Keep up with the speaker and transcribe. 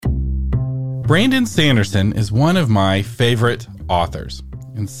Brandon Sanderson is one of my favorite authors.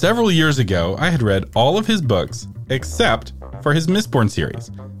 And several years ago, I had read all of his books except for his Mistborn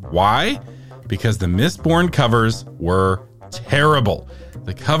series. Why? Because the Mistborn covers were terrible.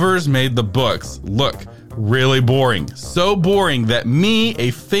 The covers made the books look really boring. So boring that me,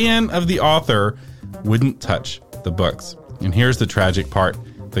 a fan of the author, wouldn't touch the books. And here's the tragic part.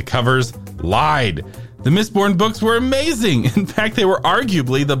 The covers lied. The Mistborn books were amazing. In fact, they were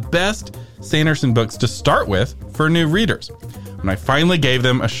arguably the best Sanderson books to start with for new readers. When I finally gave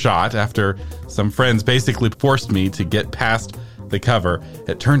them a shot after some friends basically forced me to get past the cover,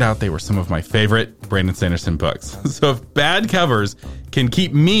 it turned out they were some of my favorite Brandon Sanderson books. So if bad covers can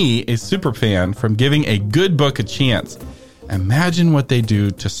keep me, a super fan, from giving a good book a chance, imagine what they do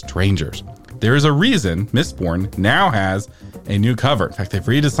to strangers. There is a reason Mistborn now has a new cover. In fact, they've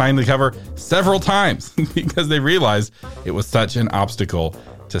redesigned the cover several times because they realized it was such an obstacle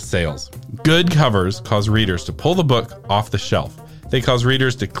to sales. Good covers cause readers to pull the book off the shelf. They cause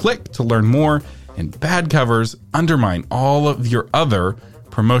readers to click to learn more, and bad covers undermine all of your other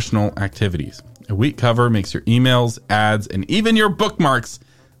promotional activities. A weak cover makes your emails, ads, and even your bookmarks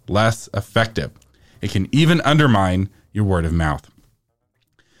less effective. It can even undermine your word of mouth.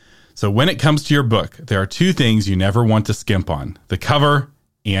 So when it comes to your book, there are two things you never want to skimp on: the cover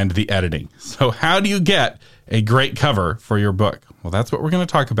and the editing. So how do you get a great cover for your book? Well, that's what we're going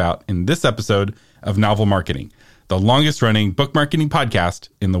to talk about in this episode of Novel Marketing, the longest running book marketing podcast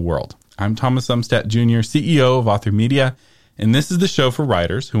in the world. I'm Thomas Umstattd Jr., CEO of Author Media, and this is the show for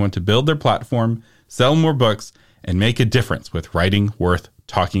writers who want to build their platform, sell more books, and make a difference with writing worth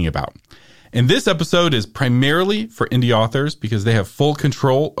talking about. And this episode is primarily for indie authors because they have full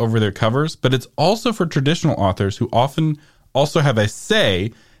control over their covers, but it's also for traditional authors who often also have a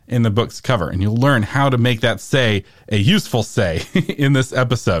say in the book's cover. And you'll learn how to make that say a useful say in this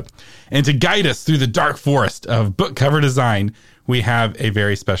episode. And to guide us through the dark forest of book cover design, we have a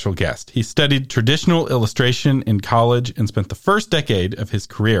very special guest. He studied traditional illustration in college and spent the first decade of his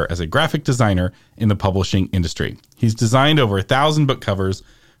career as a graphic designer in the publishing industry. He's designed over 1,000 book covers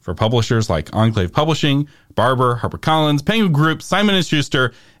for publishers like Enclave Publishing, Barber, HarperCollins, Penguin Group, Simon &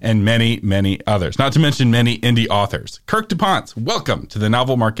 Schuster, and many, many others, not to mention many indie authors. Kirk DuPont, welcome to the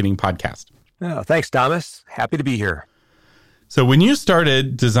Novel Marketing Podcast. Oh, thanks, Thomas. Happy to be here. So when you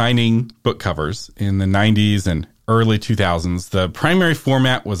started designing book covers in the 90s and early 2000s, the primary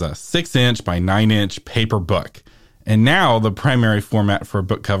format was a 6-inch by 9-inch paper book. And now the primary format for a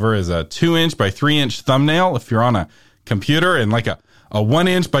book cover is a 2-inch by 3-inch thumbnail if you're on a computer, and like a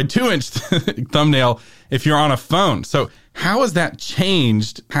 1-inch by 2-inch thumbnail if you're on a phone. So how has that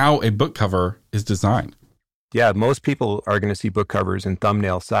changed how a book cover is designed? Yeah, most people are going to see book covers in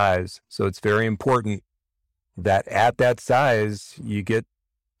thumbnail size. So it's very important that at that size, you get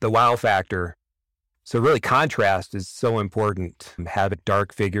the wow factor. So really contrast is so important. Have a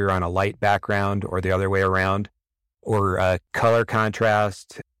dark figure on a light background or the other way around, or color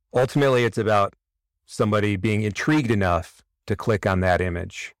contrast. Ultimately, it's about somebody being intrigued enough to click on that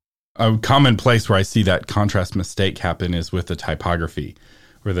image. A common place where I see that contrast mistake happen is with the typography,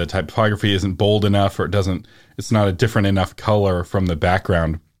 where the typography isn't bold enough or it's not a different enough color from the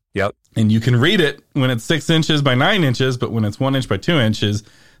background. Yep. And you can read it when it's 6 inches by 9 inches, but when it's 1 inch by 2 inches,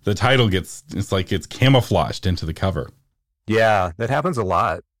 the title it's camouflaged into the cover. Yeah, that happens a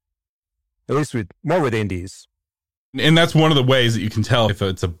lot. At least more with indies. And that's one of the ways that you can tell if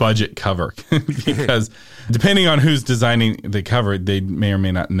it's a budget cover, because depending on who's designing the cover, they may or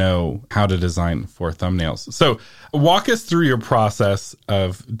may not know how to design for thumbnails. So walk us through your process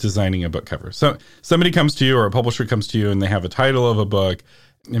of designing a book cover. So somebody comes to you, or a publisher comes to you, and they have a title of a book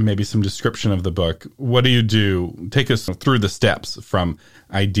and maybe some description of the book. What do you do? Take us through the steps from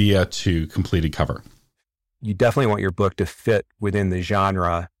idea to completed cover. You definitely want your book to fit within the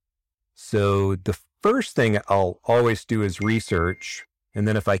genre. So the first thing I'll always do is research. And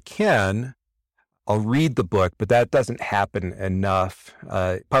then if I can, I'll read the book, but that doesn't happen enough.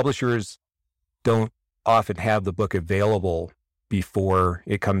 Publishers don't often have the book available before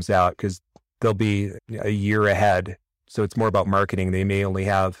it comes out because they'll be a year ahead. So it's more about marketing. They may only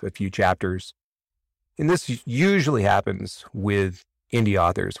have a few chapters. And this usually happens with indie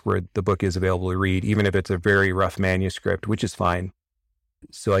authors where the book is available to read, even if it's a very rough manuscript, which is fine.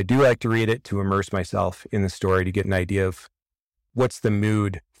 So I do like to read it to immerse myself in the story to get an idea of what's the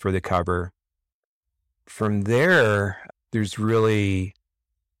mood for the cover. From there, there's really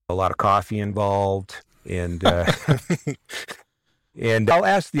a lot of coffee involved. And and I'll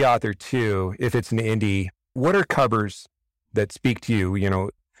ask the author too, if it's an indie, what are covers that speak to you? You know,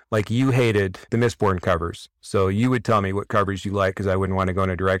 like you hated the Mistborn covers. So you would tell me what covers you like because I wouldn't want to go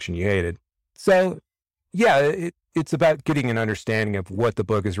in a direction you hated. So, yeah, it's about getting an understanding of what the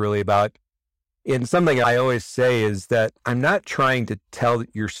book is really about. And something I always say is that I'm not trying to tell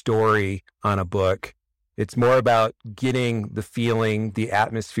your story on a book. It's more about getting the feeling, the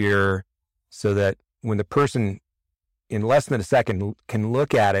atmosphere, so that when the person in less than a second can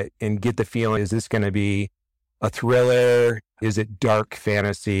look at it and get the feeling, is this going to be a thriller? Is it dark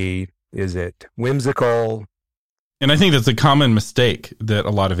fantasy? Is it whimsical? And I think that's a common mistake that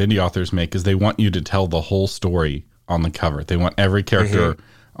a lot of indie authors make is they want you to tell the whole story on the cover. They want every character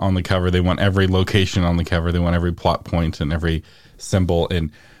on the cover. They want every location on the cover. They want every plot point and every symbol.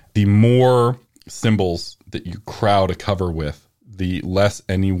 And the more symbols that you crowd a cover with, the less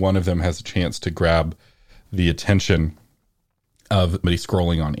any one of them has a chance to grab the attention of somebody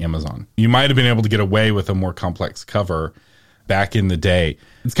scrolling on Amazon. You might have been able to get away with a more complex cover back in the day.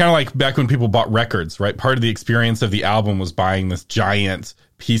 It's kind of like back when people bought records, right? Part of the experience of the album was buying this giant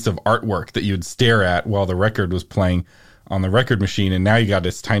piece of artwork that you would stare at while the record was playing on the record machine. And now you got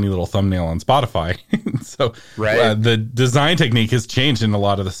this tiny little thumbnail on Spotify. So the design technique has changed in a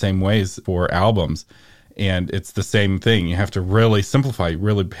lot of the same ways for albums. And it's the same thing. You have to really simplify,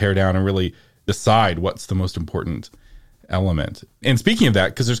 really pare down, and really decide what's the most important element. And speaking of that,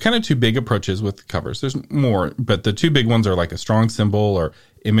 because there's kind of two big approaches with covers. There's more, but the two big ones are like a strong symbol or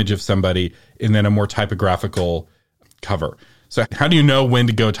image of somebody, and then a more typographical cover. So how do you know when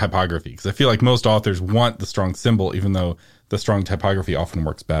to go typography? Because I feel like most authors want the strong symbol, even though the strong typography often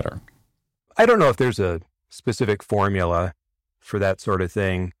works better. I don't know if there's a specific formula for that sort of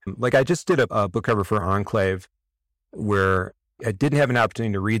thing. Like I just did a book cover for Enclave where I didn't have an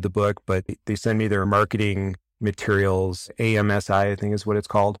opportunity to read the book, but they sent me their marketing materials, AMSI, I think is what it's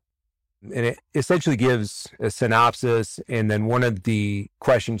called. And it essentially gives a synopsis. And then one of the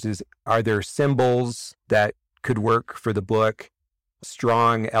questions is, are there symbols that could work for the book,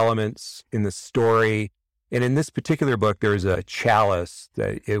 strong elements in the story? And in this particular book, there's a chalice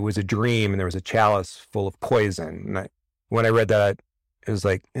that it was a dream, and there was a chalice full of poison. And when I read that, it was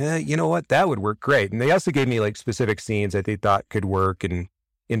like, you know what, that would work great. And they also gave me like specific scenes that they thought could work and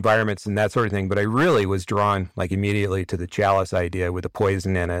environments and that sort of thing. But I really was drawn like immediately to the chalice idea with the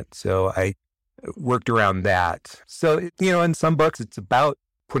poison in it. So I worked around that. So, in some books, it's about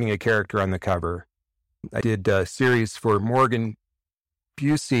putting a character on the cover. I did a series for Morgan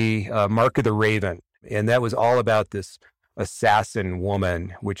Busey, Mark of the Raven. And that was all about this assassin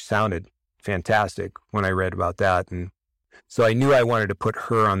woman, which sounded fantastic when I read about that. And so I knew I wanted to put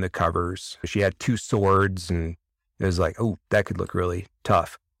her on the covers. She had two swords, and it was like, oh, that could look really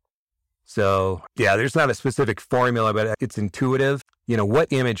tough. So yeah, there's not a specific formula, but it's intuitive.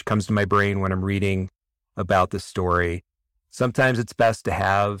 What image comes to my brain when I'm reading about the story? Sometimes it's best to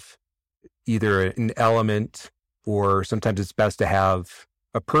have either an element, or sometimes it's best to have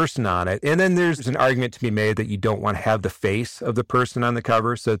a person on it. And then there's an argument to be made that you don't want to have the face of the person on the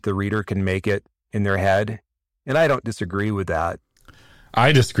cover so that the reader can make it in their head. And I don't disagree with that.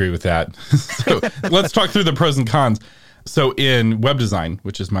 I disagree with that. So let's talk through the pros and cons. So in web design,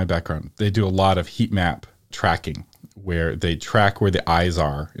 which is my background, they do a lot of heat map tracking where they track where the eyes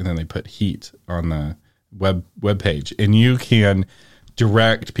are, and then they put heat on the web page. And you can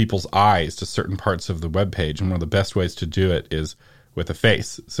direct people's eyes to certain parts of the web page. And one of the best ways to do it is with a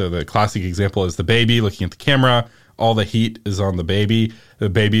face. So the classic example is the baby looking at the camera. All the heat is on the baby. The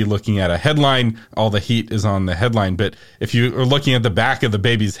baby looking at a headline, all the heat is on the headline. But if you are looking at the back of the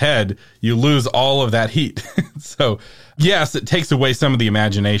baby's head, you lose all of that heat. So yes, it takes away some of the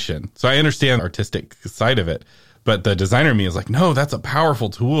imagination. So I understand the artistic side of it. But the designer in me is like, no, that's a powerful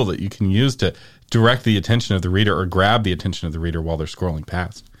tool that you can use to direct the attention of the reader or grab the attention of the reader while they're scrolling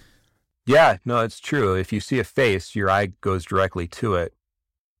past. Yeah, no, it's true. If you see a face, your eye goes directly to it.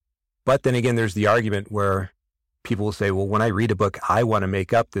 But then again, there's the argument where people will say, well, when I read a book, I want to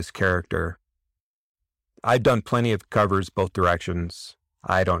make up this character. I've done plenty of covers both directions.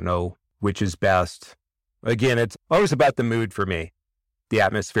 I don't know which is best. Again, it's always about the mood for me, the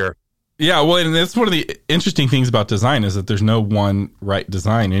atmosphere. Yeah, well, and that's one of the interesting things about design is that there's no one right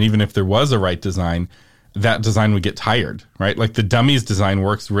design. And even if there was a right design, that design would get tired, right? Like the Dummies design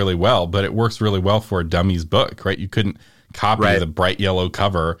works really well, but it works really well for a Dummies book, right? You couldn't copy the bright yellow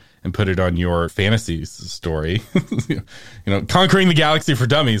cover and put it on your fantasy story. Conquering the Galaxy for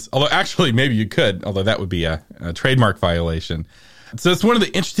Dummies. Although actually maybe you could, although that would be a trademark violation. So it's one of the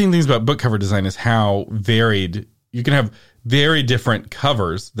interesting things about book cover design is how varied you can have very different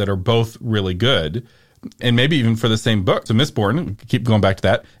covers that are both really good. And maybe even for the same book. So Mistborn, keep going back to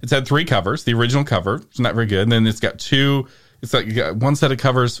that. It's had 3 covers. The original cover is not very good. And then it's got 2 It's like you got one set of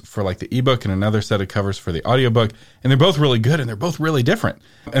covers for like the ebook and another set of covers for the audiobook, and they're both really good and they're both really different.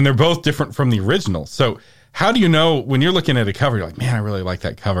 And they're both different from the original. So how do you know when you're looking at a cover, you're like, man, I really like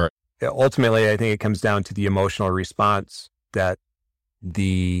that cover? Ultimately, I think it comes down to the emotional response that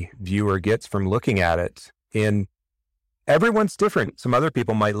the viewer gets from looking at it. And everyone's different. Some other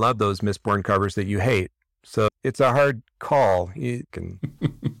people might love those Mistborn covers that you hate. So it's a hard call. You can...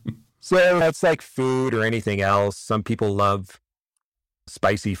 So that's like food or anything else. Some people love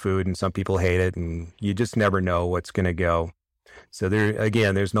spicy food and some people hate it, and you just never know what's going to go. So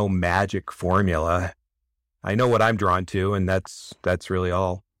there's no magic formula. I know what I'm drawn to, and that's really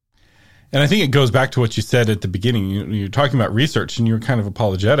all. And I think it goes back to what you said at the beginning. You're talking about research, and you're kind of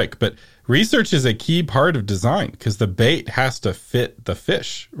apologetic, but research is a key part of design because the bait has to fit the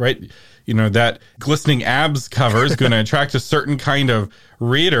fish, right? You know, that glistening abs cover is going to attract a certain kind of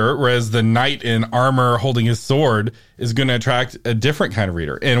reader, whereas the knight in armor holding his sword is going to attract a different kind of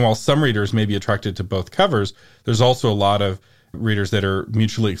reader. And while some readers may be attracted to both covers, there's also a lot of readers that are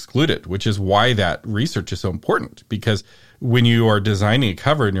mutually excluded, which is why that research is so important. Because when you are designing a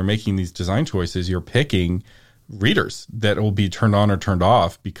cover and you're making these design choices, you're picking readers that will be turned on or turned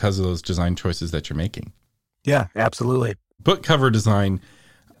off because of those design choices that you're making. Yeah, absolutely. Book cover design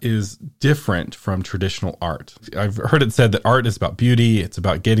is different from traditional art. I've heard it said that art is about beauty. It's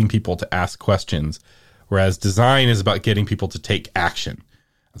about getting people to ask questions, whereas design is about getting people to take action.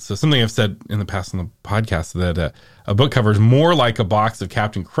 So something I've said in the past on the podcast that a book cover is more like a box of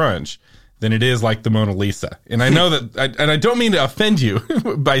Captain Crunch than it is like the Mona Lisa. And I know that, I don't mean to offend you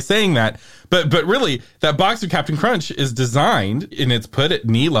by saying that, but really that box of Captain Crunch is designed and it's put at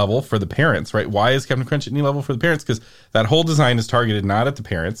knee level for the parents, right? Why is Captain Crunch at knee level for the parents? Because that whole design is targeted not at the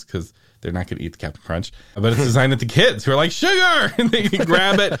parents, because they're not going to eat the Captain Crunch, but it's designed at the kids who are like, sugar! And they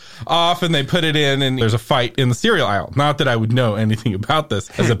grab it off and they put it in, and there's a fight in the cereal aisle. Not that I would know anything about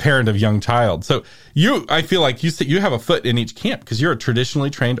this as a parent of young child. So I feel like you have a foot in each camp because you're a traditionally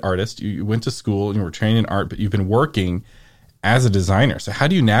trained artist. You went to school and you were trained in art, but you've been working as a designer. So how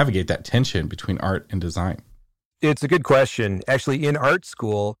do you navigate that tension between art and design? It's a good question. Actually, in art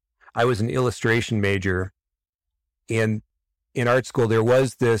school, I was an illustration major. And in art school, there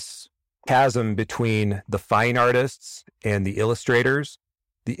was this chasm between the fine artists and the illustrators.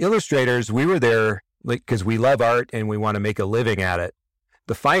 The illustrators, we were there like because we love art and we want to make a living at it.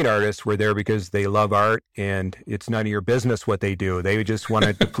 The fine artists were there because they love art and it's none of your business what they do. They just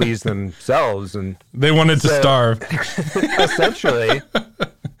wanted to please themselves, and they wanted to starve. Essentially.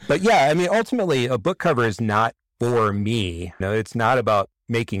 But yeah, I mean, ultimately a book cover is not for me. No, it's not about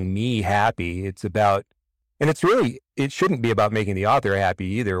making me happy. It's about, and it shouldn't be about making the author happy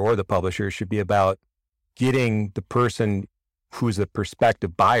either, or the publisher. It should be about getting the person who's a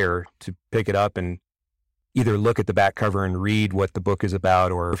prospective buyer to pick it up and either look at the back cover and read what the book is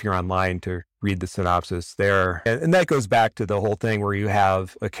about, or if you're online, to read the synopsis there. And that goes back to the whole thing where you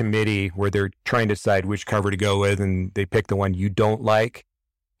have a committee where they're trying to decide which cover to go with, and they pick the one you don't like.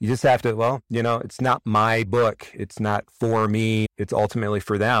 You just have to, it's not my book. It's not for me. It's ultimately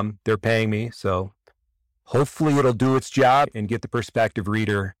for them. They're paying me. So hopefully it'll do its job and get the prospective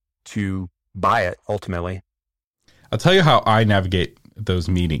reader to buy it ultimately. I'll tell you how I navigate those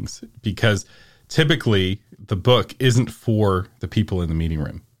meetings, because typically the book isn't for the people in the meeting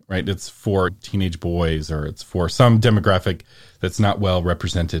room, right? It's for teenage boys, or it's for some demographic that's not well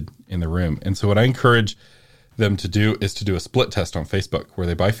represented in the room. And so what I encourage them to do is to do a split test on Facebook, where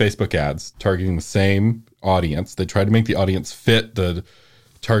they buy Facebook ads targeting the same audience. They try to make the audience fit the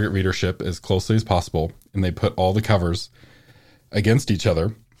target readership as closely as possible, and they put all the covers against each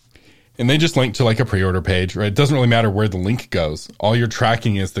other. And they just link to like a pre-order page, right? It doesn't really matter where the link goes. All you're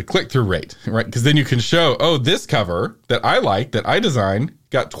tracking is the click-through rate, right? Because then you can show, this cover that I like, that I designed,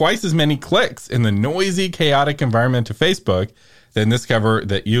 got twice as many clicks in the noisy, chaotic environment of Facebook than this cover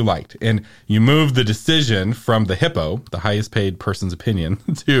that you liked. And you move the decision from the hippo, the highest paid person's opinion,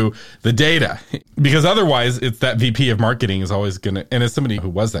 to the data. Because otherwise, it's that VP of marketing is always going to, and as somebody who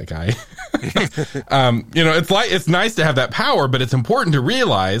was that guy, it's nice to have that power, but it's important to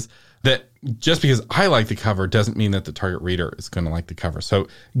realize that just because I like the cover doesn't mean that the target reader is going to like the cover. So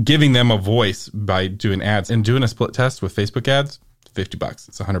giving them a voice by doing ads and doing a split test with Facebook ads, $50,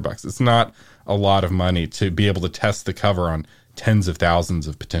 it's $100. It's not a lot of money to be able to test the cover on tens of thousands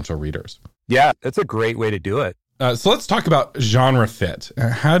of potential readers. Yeah, that's a great way to do it. So let's talk about genre fit.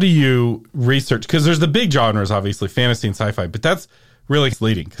 How do you research? Because there's the big genres, obviously, fantasy and sci-fi, but that's really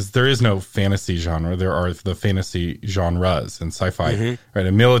misleading because there is no fantasy genre. There are the fantasy genres, and sci-fi, right?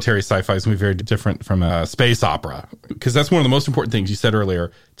 A military sci-fi is going to be very different from a space opera, because that's one of the most important things you said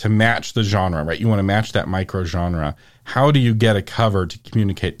earlier, to match the genre, right? You want to match that micro genre. How do you get a cover to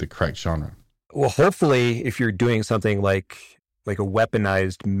communicate the correct genre? Well, hopefully, if you're doing something like a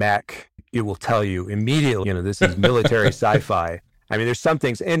weaponized mech, it will tell you immediately, this is military sci-fi. I mean, there's some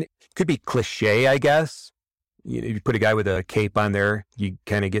things, and it could be cliche, I guess. You put a guy with a cape on there, you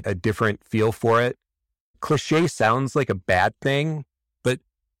kind of get a different feel for it. Cliche sounds like a bad thing, but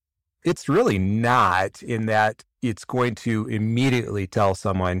it's really not, in that it's going to immediately tell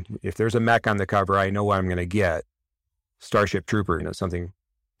someone, if there's a mech on the cover, I know what I'm going to get. Starship Trooper, something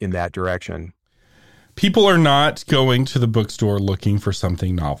in that direction. People are not going to the bookstore looking for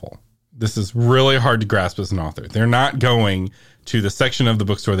something novel. This is really hard to grasp as an author. They're not going to the section of the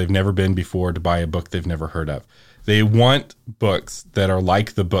bookstore they've never been before to buy a book they've never heard of. They want books that are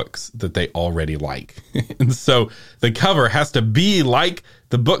like the books that they already like. And so the cover has to be like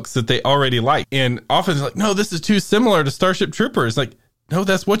the books that they already like. And often it's like, no, this is too similar to Starship Troopers. Like, no,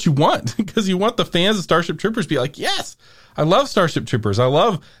 that's what you want, because you want the fans of Starship Troopers to be like, yes, I love Starship Troopers. I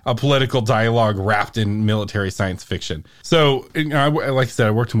love a political dialogue wrapped in military science fiction. So, like I said,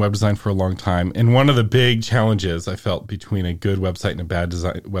 I worked in web design for a long time. And one of the big challenges I felt between a good website and a bad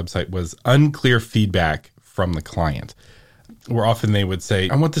website was unclear feedback from the client, where often they would say,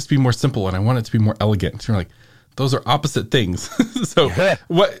 I want this to be more simple and I want it to be more elegant. And you're like, those are opposite things. So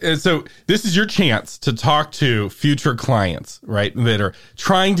this is your chance to talk to future clients, right? That are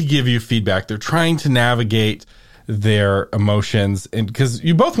trying to give you feedback. They're trying to navigate their emotions, and because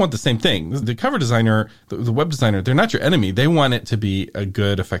you both want the same thing. The cover designer, the web designer, they're not your enemy. They want it to be a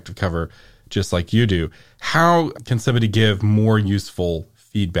good, effective cover, just like you do. How can somebody give more useful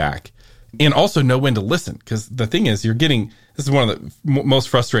feedback and also know when to listen? Because the thing is, this is one of the most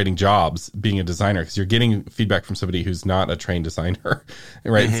frustrating jobs, being a designer, because you're getting feedback from somebody who's not a trained designer,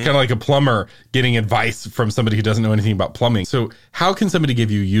 right? It's kind of like a plumber getting advice from somebody who doesn't know anything about plumbing. So how can somebody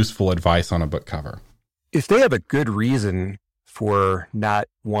give you useful advice on a book cover? If they have a good reason for not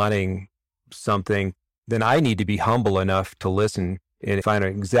wanting something, then I need to be humble enough to listen and find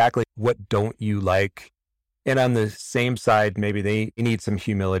out exactly what don't you like. And on the same side, maybe they need some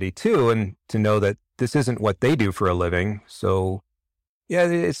humility too, and to know that this isn't what they do for a living. So yeah,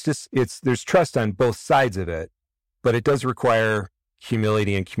 there's trust on both sides of it, but it does require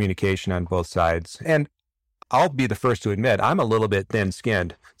humility and communication on both sides. And I'll be the first to admit, I'm a little bit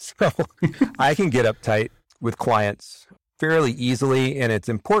thin-skinned, so I can get uptight with clients fairly easily, and it's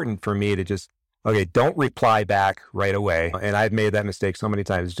important for me to just, okay, don't reply back right away. And I've made that mistake so many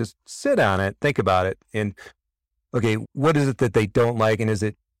times. Just sit on it, think about it, and okay, what is it that they don't like,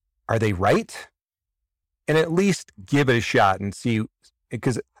 and are they right? And at least give it a shot and see,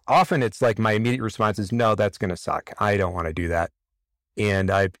 because often it's like my immediate response is, no, that's going to suck. I don't want to do that.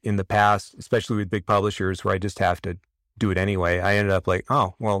 And I've, in the past, especially with big publishers where I just have to do it anyway, I ended up like,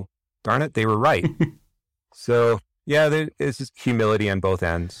 oh, well, darn it, they were right. So yeah, it's just humility on both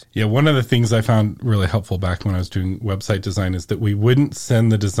ends. Yeah, one of the things I found really helpful back when I was doing website design is that we wouldn't send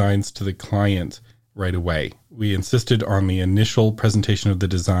the designs to the client right away. We insisted on the initial presentation of the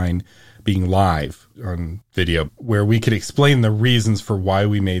design being live on video, where we could explain the reasons for why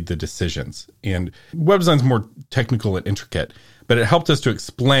we made the decisions. And web design's more technical and intricate, but it helped us to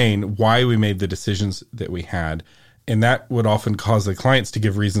explain why we made the decisions that we had. And that would often cause the clients to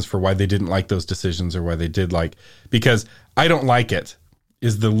give reasons for why they didn't like those decisions, or why they did like, because I don't like it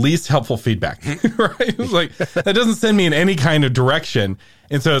is the least helpful feedback, right? It's like, that doesn't send me in any kind of direction.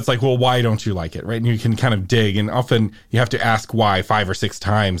 And so it's like, well, why don't you like it, right? And you can kind of dig, and often you have to ask why 5 or 6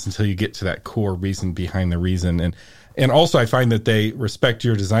 times until you get to that core reason behind the reason. And also I find that they respect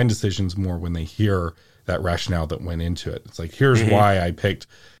your design decisions more when they hear that rationale that went into it. It's like, here's why I picked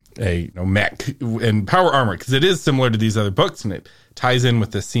a mech and power armor, because it is similar to these other books, and it ties in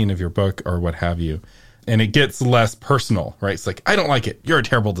with the scene of your book or what have you. And it gets less personal, right? It's like, I don't like it. You're a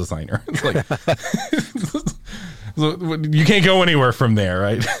terrible designer. It's like, you can't go anywhere from there,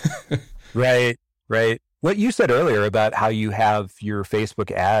 right? Right. What you said earlier about how you have your Facebook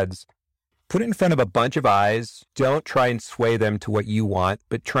ads, put it in front of a bunch of eyes. Don't try and sway them to what you want,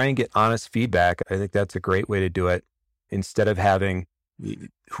 but try and get honest feedback. I think that's a great way to do it, instead of having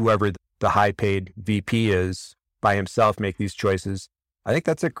whoever the high paid VP is by himself make these choices. I think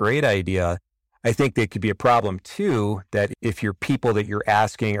that's a great idea. I think that could be a problem too, that if your people that you're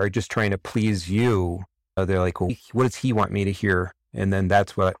asking are just trying to please you, they're like, well, what does he want me to hear? And then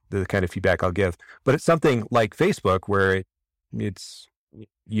that's what the kind of feedback I'll give. But it's something like Facebook where it's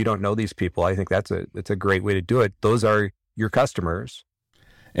you don't know these people. I think it's a great way to do it. Those are your customers.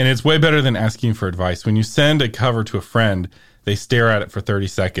 And it's way better than asking for advice. When you send a cover to a friend, they stare at it for 30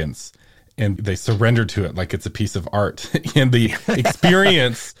 seconds and they surrender to it like it's a piece of art. And the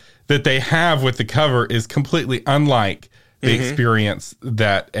experience that they have with the cover is completely unlike the experience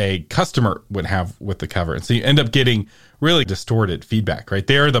that a customer would have with the cover. And so you end up getting really distorted feedback, right?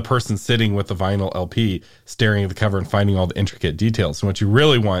 They're the person sitting with the vinyl LP, staring at the cover and finding all the intricate details. And what you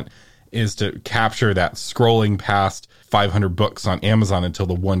really want is to capture that scrolling past 500 books on Amazon until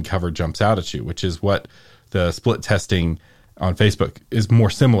the one cover jumps out at you, which is what the split testing on Facebook is more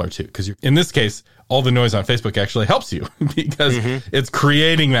similar to. Because in this case, all the noise on Facebook actually helps you because it's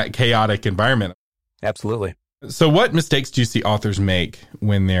creating that chaotic environment. Absolutely. So what mistakes do you see authors make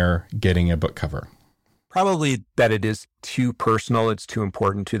when they're getting a book cover? Probably that it is too personal, it's too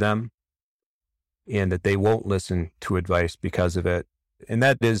important to them, and that they won't listen to advice because of it. And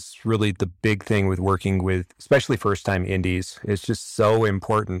that is really the big thing with working with, especially first-time indies. It's just so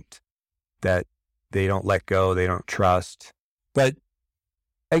important that they don't let go, they don't trust. But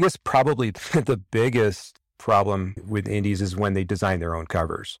I guess probably the biggest problem with indies is when they design their own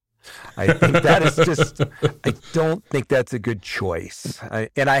covers. I think that is just, I don't think that's a good choice.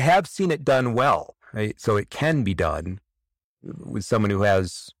 And I have seen it done well. So it can be done with someone who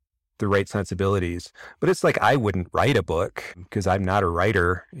has the right sensibilities. But it's like, I wouldn't write a book because I'm not a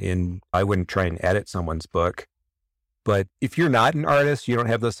writer and I wouldn't try and edit someone's book. But if you're not an artist, you don't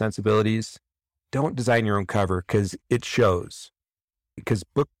have those sensibilities, don't design your own cover because it shows. Because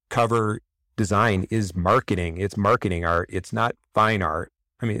book cover design is marketing. It's marketing art. It's not fine art.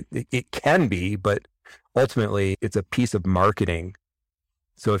 I mean, it can be, but ultimately it's a piece of marketing.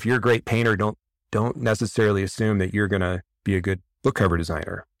 So if you're a great painter, don't necessarily assume that you're going to be a good book cover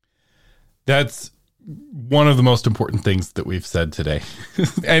designer. That's one of the most important things that we've said today.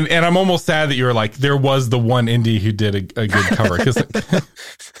 and I'm almost sad that you were like, there was the one indie who did a good cover. 'Cause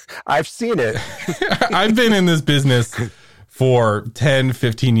I've seen it. I've been in this business for 10,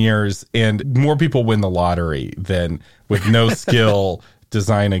 15 years, and more people win the lottery than with no skill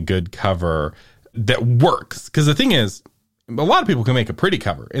design a good cover that works. Because the thing is, a lot of people can make a pretty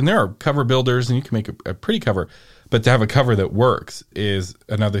cover, and there are cover builders, and you can make a pretty cover. But to have a cover that works is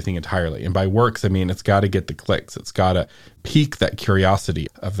another thing entirely. And by works, I mean it's got to get the clicks. It's got to pique that curiosity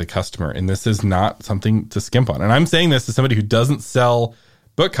of the customer. And this is not something to skimp on. And I'm saying this as somebody who doesn't sell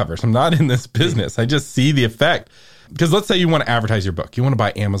book covers. I'm not in this business. I just see the effect. Because let's say you want to advertise your book. You want to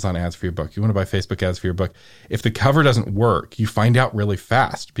buy Amazon ads for your book. You want to buy Facebook ads for your book. If the cover doesn't work, you find out really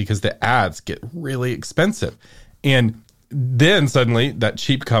fast because the ads get really expensive. And then suddenly that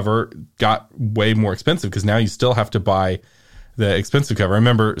cheap cover got way more expensive because now you still have to buy the expensive cover. I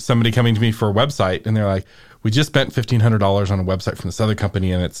remember somebody coming to me for a website and they're like, we just spent $1,500 on a website from this other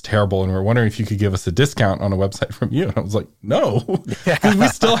company and it's terrible. And we're wondering if you could give us a discount on a website from you. And I was like, no, because we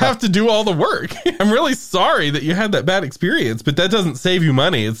still have to do all the work. I'm really sorry that you had that bad experience, but that doesn't save you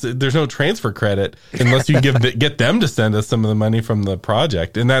money. There's no transfer credit unless you get them to send us some of the money from the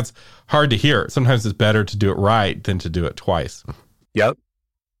project. And that's hard to hear. Sometimes it's better to do it right than to do it twice. Yep.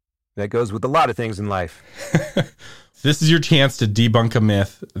 That goes with a lot of things in life. This is your chance to debunk a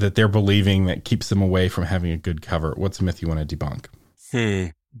myth that they're believing that keeps them away from having a good cover. What's a myth you want to debunk?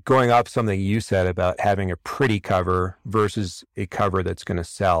 Going off something you said about having a pretty cover versus a cover that's going to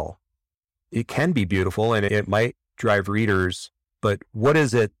sell. It can be beautiful and it might drive readers, but what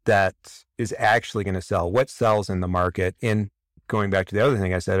is it that is actually going to sell? What sells in the market? And going back to the other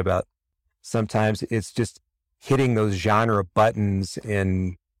thing I said about sometimes it's just hitting those genre buttons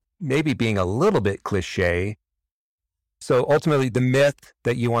and maybe being a little bit cliche. So ultimately, the myth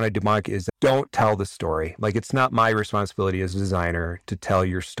that you want to debunk is don't tell the story. Like, it's not my responsibility as a designer to tell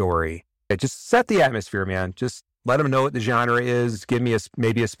your story. Just set the atmosphere, man. Just let them know what the genre is. Give me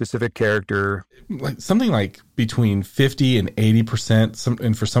maybe a specific character. Something like between 50 and 80%,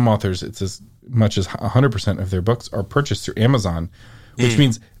 and for some authors, it's as much as 100% of their books are purchased through Amazon, which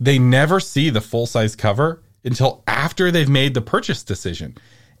means they never see the full-size cover until after they've made the purchase decision.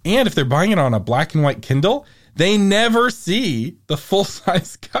 And if they're buying it on a black and white Kindle, they never see the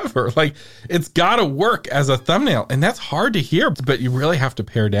full-size cover. Like, it's got to work as a thumbnail. And that's hard to hear, but you really have to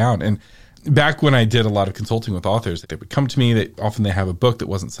pare down. And back when I did a lot of consulting with authors, they would come to me. Often they have a book that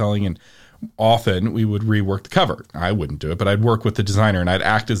wasn't selling, and often we would rework the cover. I wouldn't do it, but I'd work with the designer, and I'd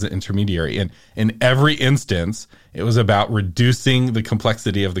act as an intermediary. And in every instance, it was about reducing the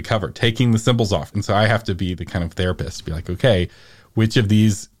complexity of the cover, taking the symbols off. And so I have to be the kind of therapist to be like, okay, which of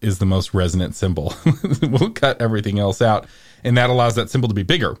these is the most resonant symbol? We'll cut everything else out. And that allows that symbol to be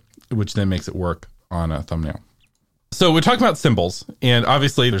bigger, which then makes it work on a thumbnail. So we're talking about symbols, and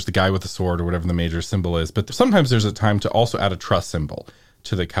obviously there's the guy with the sword or whatever the major symbol is, but sometimes there's a time to also add a trust symbol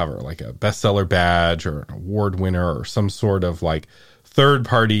to the cover, like a bestseller badge or an award winner or some sort of like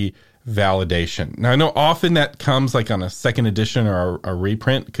third-party validation. Now, I know often that comes like on a second edition or a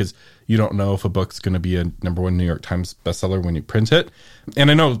reprint because you don't know if a book's going to be a #1 New York Times bestseller when you print it. And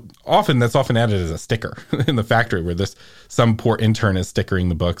I know that's often added as a sticker in the factory where some poor intern is stickering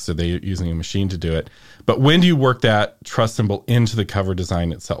the book, so they're using a machine to do it. But when do you work that trust symbol into the cover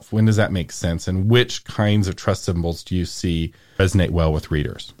design itself? When does that make sense? And which kinds of trust symbols do you see resonate well with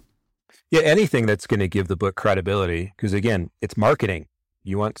readers? Yeah, anything that's going to give the book credibility, because again, it's marketing.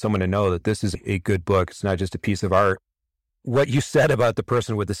 You want someone to know that this is a good book. It's not just a piece of art. What you said about the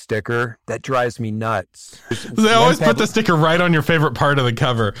person with the sticker, that drives me nuts. They always put the sticker right on your favorite part of the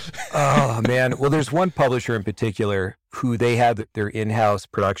cover. Oh, man. Well, there's one publisher in particular who they have their in-house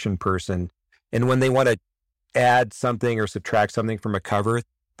production person. And when they want to add something or subtract something from a cover,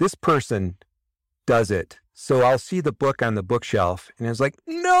 this person does it. So I'll see the book on the bookshelf and it's like,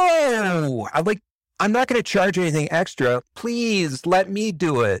 no, I'm not going to charge anything extra. Please let me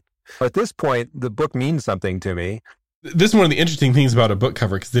do it. At this point, the book means something to me. This is one of the interesting things about a book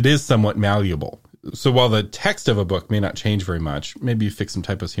cover because it is somewhat malleable. So while the text of a book may not change very much, maybe you fix some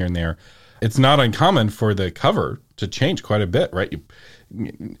typos here and there, it's not uncommon for the cover to change quite a bit, right?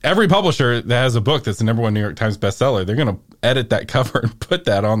 Every publisher that has a book that's the #1 New York Times bestseller, they're going to edit that cover and put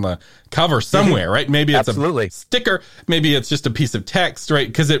that on the cover somewhere, right? Maybe it's Absolutely. a sticker, maybe it's just a piece of text, right?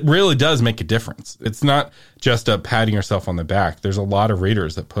 Because it really does make a difference. It's not just a patting yourself on the back. There's a lot of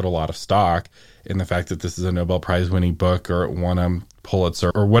readers that put a lot of stock in the fact that this is a Nobel Prize winning book or it won a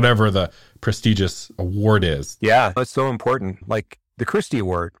Pulitzer or whatever the prestigious award is. Yeah, it's so important. Like the Christie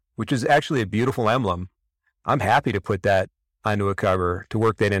Award, which is actually a beautiful emblem. I'm happy to put that onto a cover, to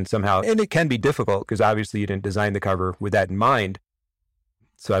work that in somehow. And it can be difficult because obviously you didn't design the cover with that in mind.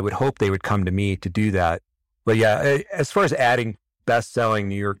 So I would hope they would come to me to do that. But yeah, as far as adding best-selling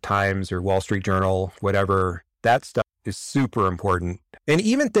New York Times or Wall Street Journal, whatever, that stuff is super important. And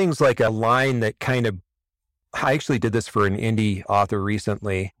even things like a line that I actually did this for an indie author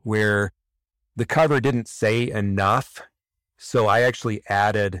recently where the cover didn't say enough. So I actually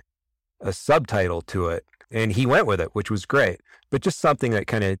added a subtitle to it and he went with it, which was great, but just something that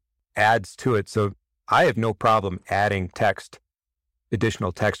kind of adds to it. So I have no problem adding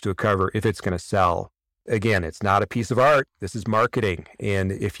additional text to a cover if it's going to sell. Again, it's not a piece of art. This is marketing.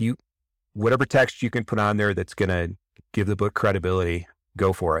 And whatever text you can put on there that's going to give the book credibility,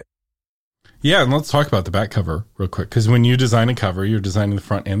 go for it. Yeah, and let's talk about the back cover real quick, because when you design a cover, you're designing the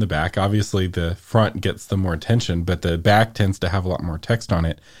front and the back. Obviously, the front gets the more attention, but the back tends to have a lot more text on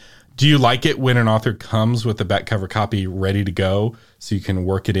it. Do you like it when an author comes with the back cover copy ready to go so you can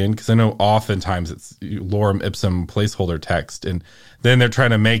work it in? Because I know oftentimes it's lorem ipsum placeholder text, and then they're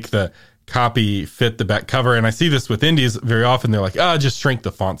trying to make the copy fit the back cover. And I see this with indies very often. They're like, just shrink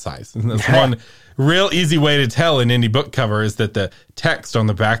the font size. And that's one real easy way to tell an indie book cover is that the text on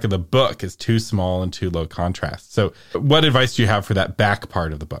the back of the book is too small and too low contrast. So what advice do you have for that back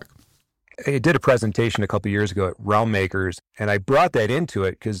part of the book? I did a presentation a couple of years ago at Realm Makers, and I brought that into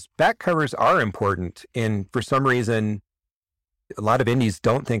it because back covers are important. And for some reason, a lot of indies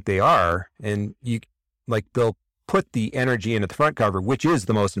don't think they are. And they'll put the energy into the front cover, which is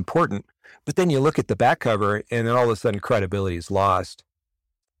the most important. But then you look at the back cover and then all of a sudden credibility is lost.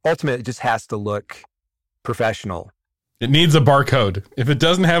 Ultimately, it just has to look professional. It needs a barcode. If it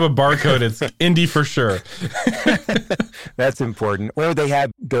doesn't have a barcode, it's indie for sure. That's important. Or they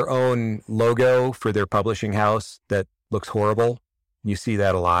have their own logo for their publishing house that looks horrible. You see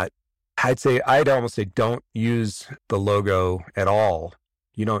that a lot. I'd almost say don't use the logo at all.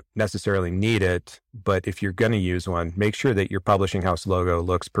 You don't necessarily need it, but if you're going to use one, make sure that your publishing house logo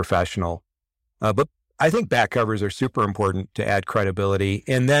looks professional. But I think back covers are super important to add credibility.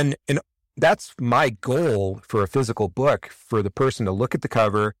 And that's my goal for a physical book, for the person to look at the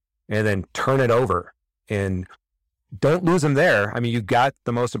cover and then turn it over and don't lose them there. I mean, you got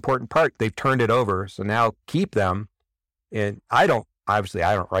the most important part. They've turned it over. So now keep them. And I don't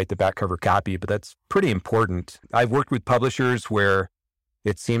write the back cover copy, but that's pretty important. I've worked with publishers where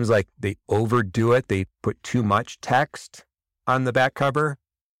it seems like they overdo it. They put too much text on the back cover.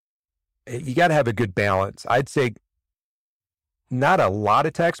 You got to have a good balance. I'd say not a lot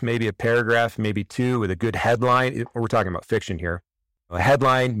of text, maybe a paragraph, maybe two with a good headline. We're talking about fiction here. A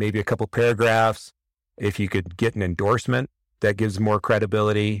headline, maybe a couple paragraphs. If you could get an endorsement, that gives more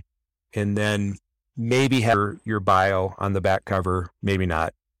credibility. And then maybe have your bio on the back cover, maybe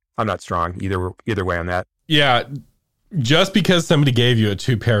not. I'm not strong either way on that. Yeah. Just because somebody gave you a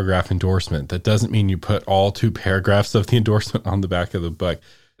 2-paragraph endorsement, that doesn't mean you put all 2 paragraphs of the endorsement on the back of the book.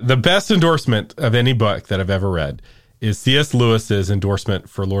 The best endorsement of any book that I've ever read is C.S. Lewis's endorsement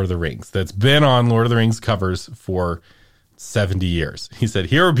for Lord of the Rings. That's been on Lord of the Rings covers for 70 years. He said,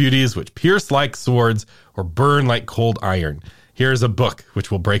 "Here are beauties which pierce like swords or burn like cold iron. Here's a book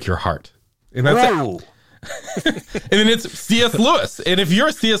which will break your heart." And that's it. And then it's C.S. Lewis. And if you're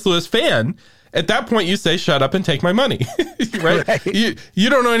a C.S. Lewis fan, at that point you say, "Shut up and take my money." Right? You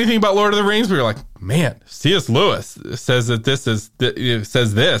don't know anything about Lord of the Rings, but you're like, "Man, C.S. Lewis says that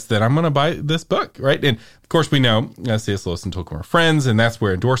says this, then I'm going to buy this book." Right? And of course we know C.S. Lewis and Tolkien were friends, and that's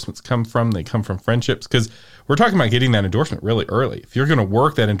where endorsements come from. They come from friendships, because we're talking about getting that endorsement really early. If you're going to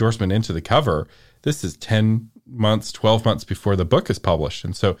work that endorsement into the cover, this is 10 months, 12 months before the book is published.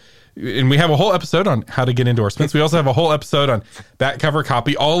 And we have a whole episode on how to get endorsements. We also have a whole episode on back cover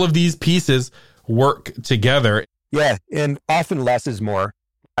copy. All of these pieces work together. Yeah, and often less is more.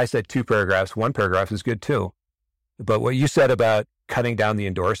 I said 2 paragraphs. 1 paragraph is good too. But what you said about cutting down the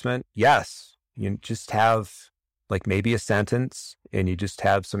endorsement, yes, you just have like maybe a sentence, and you just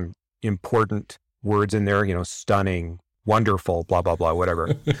have some important words in there, stunning, wonderful, blah, blah, blah,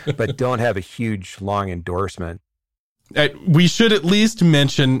 whatever. But don't have a huge, long endorsement. We should at least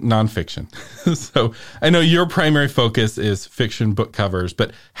mention nonfiction. So I know your primary focus is fiction book covers,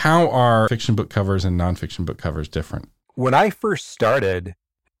 but how are fiction book covers and nonfiction book covers different? When I first started,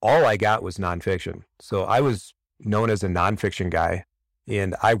 all I got was nonfiction. So I was known as a nonfiction guy,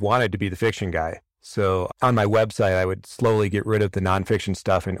 and I wanted to be the fiction guy. So on my website, I would slowly get rid of the nonfiction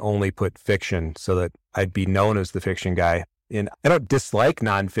stuff and only put fiction so that I'd be known as the fiction guy. And I don't dislike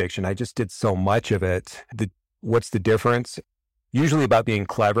nonfiction. I just did so much of it. What's the difference? Usually about being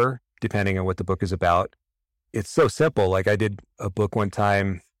clever, depending on what the book is about. It's so simple. Like I did a book one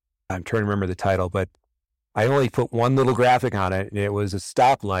time, I'm trying to remember the title, but I only put one little graphic on it, and it was a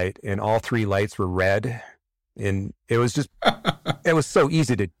stoplight, and all 3 lights were red. And it was just, it was so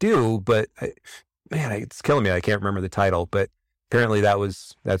easy to do, but it's killing me. I can't remember the title, but apparently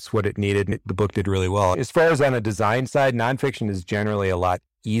that's what it needed. The book did really well. As far as on a design side, nonfiction is generally a lot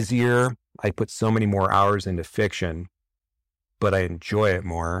easier. I put so many more hours into fiction, but I enjoy it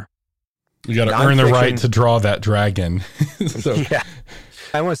more. You got to earn the right to draw that dragon. So. Yeah.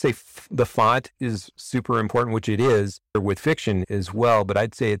 I want to say the font is super important, which it is with fiction as well, but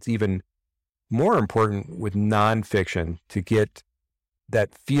I'd say it's even more important with nonfiction to get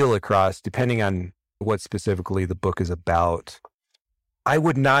that feel across, depending on what specifically the book is about. I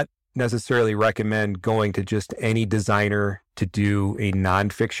would not necessarily recommend going to just any designer to do a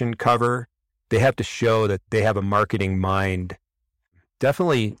nonfiction cover. They have to show that they have a marketing mind.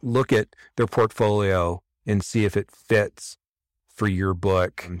 Definitely look at their portfolio and see if it fits for your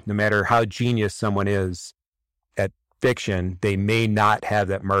book. No matter how genius someone is at fiction, they may not have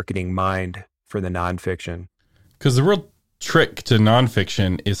that marketing mind for the nonfiction. Because the real trick to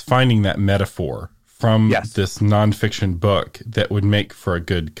nonfiction is finding that metaphor from this nonfiction book that would make for a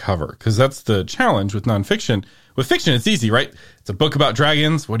good cover. Because that's the challenge with nonfiction. With fiction, it's easy, right? It's a book about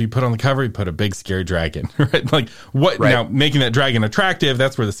dragons. What do you put on the cover? You put a big, scary dragon, right? Like what? Right. Now, making that dragon attractive,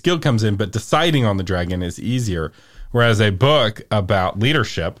 that's where the skill comes in, but deciding on the dragon is easier. Whereas a book about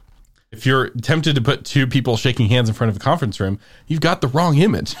leadership, if you're tempted to put 2 people shaking hands in front of a conference room, you've got the wrong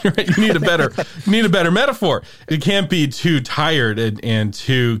image, right? You need a better metaphor. It can't be too tired and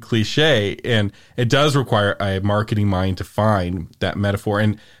too cliche. And it does require a marketing mind to find that metaphor.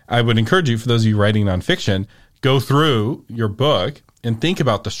 And I would encourage you, for those of you writing nonfiction, go through your book and think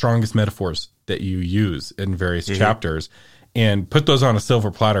about the strongest metaphors that you use in various chapters and put those on a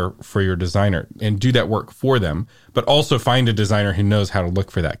silver platter for your designer and do that work for them, but also find a designer who knows how to look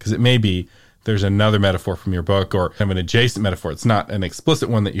for that. Because it may be there's another metaphor from your book or kind of an adjacent metaphor. It's not an explicit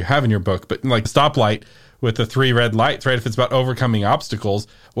one that you have in your book, but like stoplight with the 3 red lights, right? If it's about overcoming obstacles,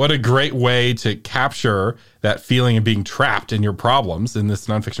 what a great way to capture that feeling of being trapped in your problems. And this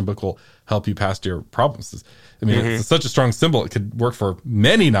nonfiction book will help you past your problems. I mean, it's such a strong symbol. It could work for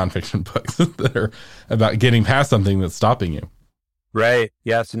many nonfiction books that are about getting past something that's stopping you. Right.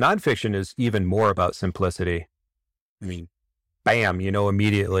 Yeah. So nonfiction is even more about simplicity. I mean, bam, you know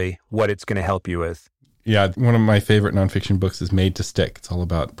immediately what it's going to help you with. Yeah, one of my favorite nonfiction books is Made to Stick. It's all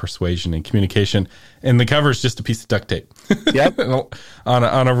about persuasion and communication. And the cover is just a piece of duct tape. Yep.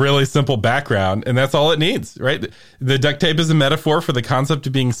 on a really simple background. And that's all it needs, right? The duct tape is a metaphor for the concept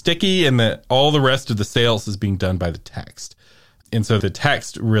of being sticky, and that all the rest of the sales is being done by the text. And so the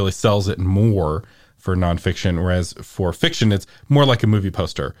text really sells it more for nonfiction, whereas for fiction, it's more like a movie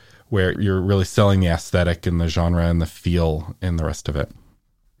poster where you're really selling the aesthetic and the genre and the feel and the rest of it.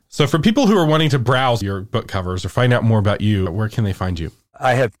 So for people who are wanting to browse your book covers or find out more about you, where can they find you?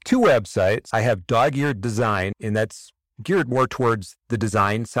 I have two websites. I have Dog-Eared Design, and that's geared more towards the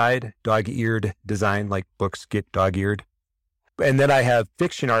design side. Dog-Eared Design, like books get dog-eared. And then I have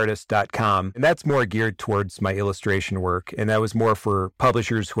fictionartist.com, and that's more geared towards my illustration work. And that was more for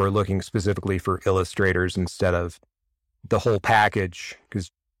publishers who are looking specifically for illustrators instead of the whole package,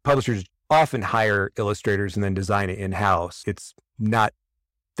 because publishers often hire illustrators and then design it in-house. It's not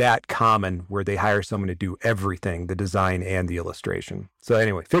that common where they hire someone to do everything, the design and the illustration. So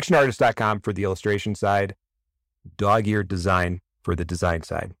anyway, fictionartist.com for the illustration side, Dog-Eared Design for the design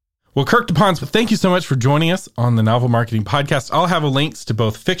side. Well, Kirk DuPont, thank you so much for joining us on the Novel Marketing Podcast. I'll have links to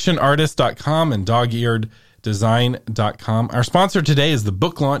both fictionartist.com and dogeareddesign.com. Our sponsor today is the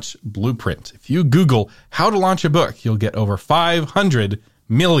Book Launch Blueprint. If you Google how to launch a book, you'll get over 500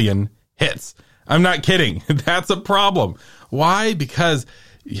 million hits. I'm not kidding. That's a problem. Why? Because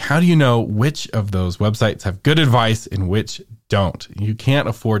how do you know which of those websites have good advice and which don't? You can't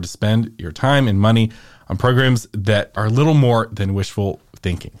afford to spend your time and money on programs that are little more than wishful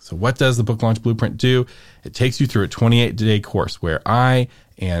thinking. So what does the Book Launch Blueprint do? It takes you through a 28-day course where I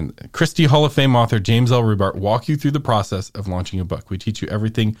and Christie Hall of Fame author James L. Rubart walk you through the process of launching a book. We teach you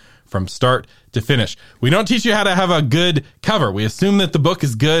everything from start to finish. We don't teach you how to have a good cover. We assume that the book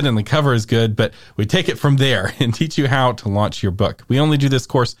is good and the cover is good, but we take it from there and teach you how to launch your book. We only do this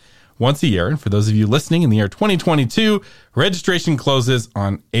course once a year. And for those of you listening in the year 2022, registration closes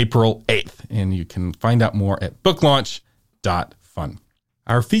on April 8th. And you can find out more at booklaunch.fun.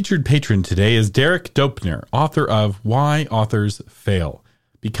 Our featured patron today is Derek Dopner, author of Why Authors Fail.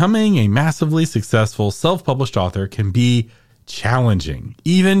 Becoming a massively successful self-published author can be challenging.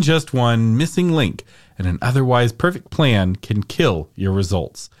 Even just one missing link in an otherwise perfect plan can kill your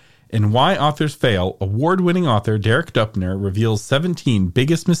results. In Why Authors Fail, award-winning author Derek Dopner reveals 17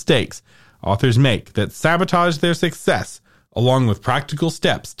 biggest mistakes authors make that sabotage their success, along with practical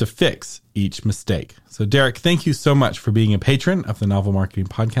steps to fix each mistake. So Derek, thank you so much for being a patron of the Novel Marketing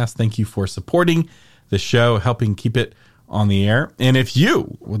Podcast. Thank you for supporting the show, helping keep it on the air. And if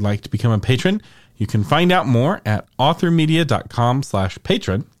you would like to become a patron, you can find out more at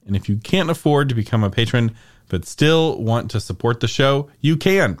authormedia.com/patron. And if you can't afford to become a patron, but still want to support the show, you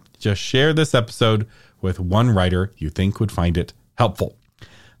can. Just share this episode with one writer you think would find it helpful.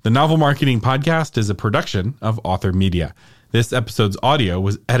 The Novel Marketing Podcast is a production of Author Media. This episode's audio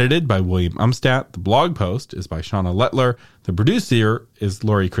was edited by William Umstadt. The blog post is by Shauna Lettler. The producer is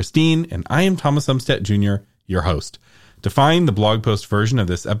Lori Christine, and I am Thomas Umstadt Jr., your host. To find the blog post version of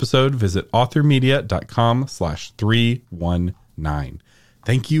this episode, visit authormedia.com/319.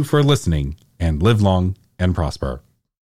 Thank you for listening, and live long and prosper.